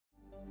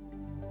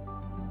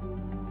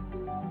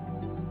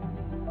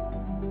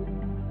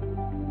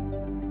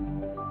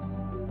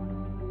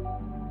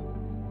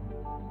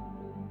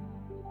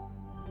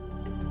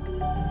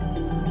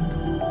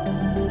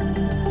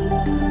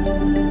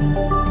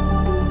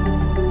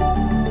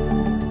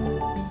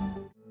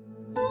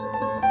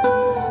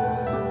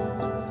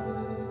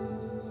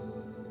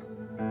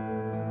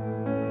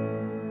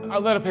A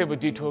lot of people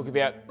do talk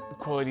about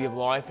quality of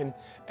life and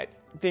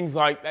things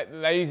like that.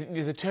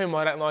 There's a term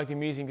I don't like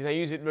them using because they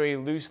use it very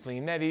loosely,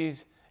 and that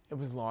is, it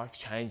was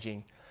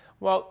life-changing.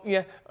 Well,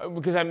 yeah,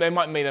 because they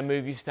might meet a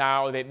movie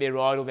star or their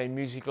idol, their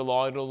musical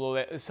idol or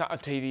a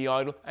TV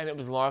idol, and it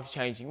was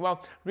life-changing.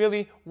 Well,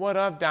 really, what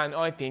I've done,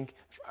 I think,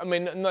 I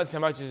mean, not so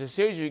much as the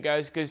surgery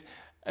goes, because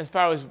as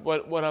far as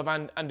what I've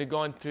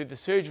undergone through the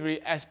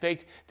surgery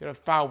aspect, there are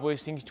far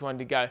worse things to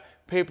undergo.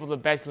 People are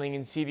battling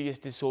insidious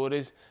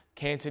disorders,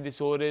 cancer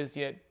disorders,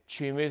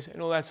 tumours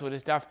and all that sort of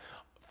stuff.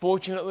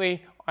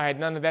 Fortunately, I had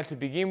none of that to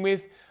begin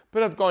with,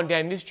 but I've gone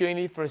down this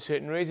journey for a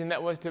certain reason.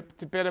 That was to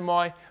better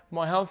my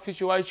health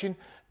situation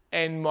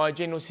and my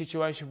general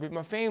situation with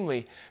my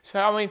family.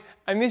 So, I mean,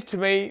 and this to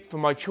me, for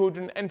my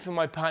children and for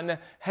my partner,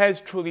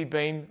 has truly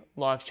been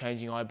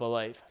life-changing, I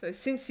believe. So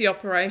since the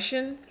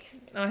operation,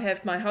 I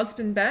have my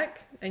husband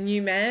back, a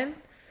new man,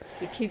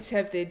 the kids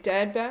have their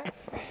dad back,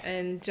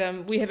 and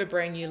we have a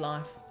brand new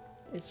life.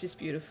 It's just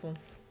beautiful.